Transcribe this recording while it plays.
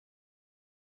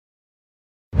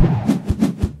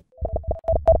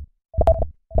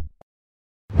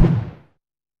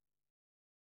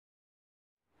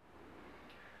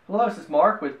Hello, this is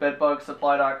Mark with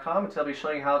bedbugsupply.com, and today I'll be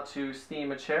showing you how to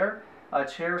steam a chair.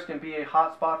 Chairs can be a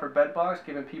hot spot for bed bugs,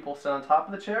 given people sit on top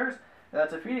of the chairs, and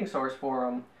that's a feeding source for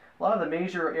them. A lot of the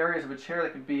major areas of a chair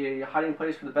that could be a hiding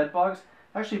place for the bed bugs,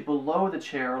 actually below the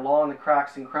chair, along the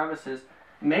cracks and crevices,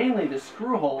 mainly the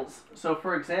screw holes. So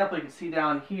for example, you can see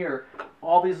down here,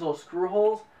 all these little screw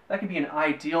holes, that could be an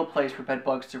ideal place for bed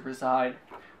bugs to reside.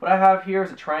 What I have here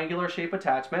is a triangular shape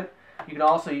attachment. You can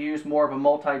also use more of a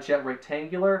multi-jet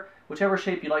rectangular, whichever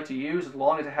shape you like to use, as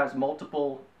long as it has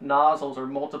multiple nozzles or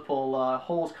multiple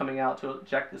holes coming out to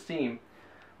eject the steam.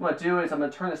 What I'm going to do is I'm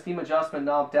going to turn the steam adjustment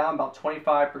knob down about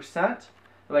 25%,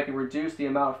 so I can reduce the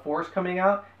amount of force coming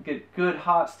out and get good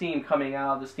hot steam coming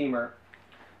out of the steamer.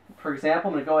 For example,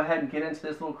 I'm going to go ahead and get into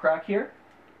this little crack here,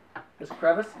 this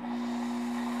crevice.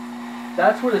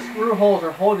 That's where the screw holes are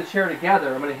holding the chair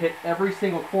together. I'm going to hit every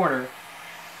single corner.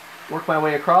 Work my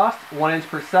way across, 1 inch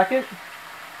per second.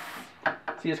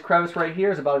 See this crevice right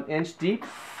here is about 1 inch deep.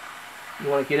 You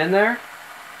want to get in there.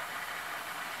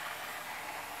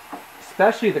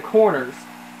 Especially the corners.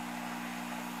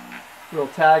 Little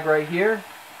tag right here.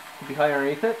 Could be high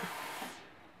underneath it.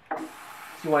 So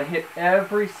you want to hit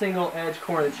every single edge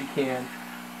corner that you can.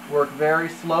 Work very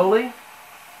slowly.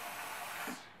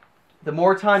 The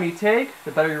more time you take,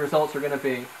 the better your results are going to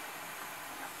be.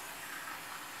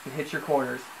 And hit your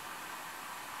corners.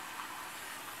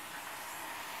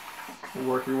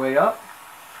 Work your way up,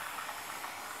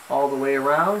 all the way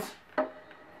around.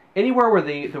 Anywhere where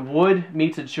the wood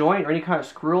meets a joint or any kind of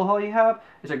screw hole you have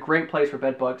is a great place for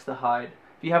bed bugs to hide.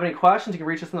 If you have any questions, you can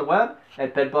reach us on the web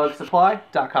at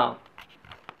bedbugsupply.com.